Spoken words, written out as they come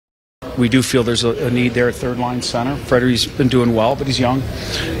we do feel there's a need there at third-line center. Freddie's been doing well, but he's young.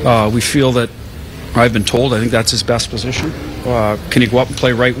 We feel that, I've been told, I think that's his best position. Can he go up and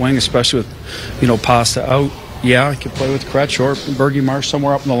play right wing, especially with, Pasta out? Yeah, he can play with Kretsch or Bergie Marsh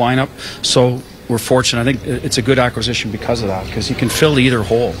somewhere up in the lineup. So we're fortunate. I think it's a good acquisition because of that, because he can fill either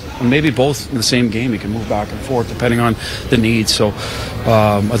hole. And maybe both in the same game. He can move back and forth depending on the needs. So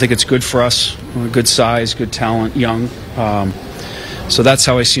I think it's good for us. Good size, good talent, young. So that's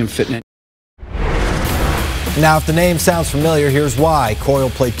how I see him fitting in. Now, if the name sounds familiar, here's why. Coyle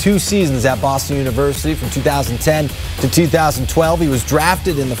played 2 seasons at Boston University from 2010 to 2012. He was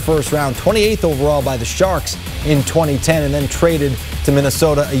drafted in the first round, 28th overall by the Sharks in 2010, and then traded to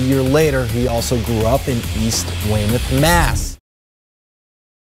Minnesota a year later. He also grew up in East Weymouth, Mass.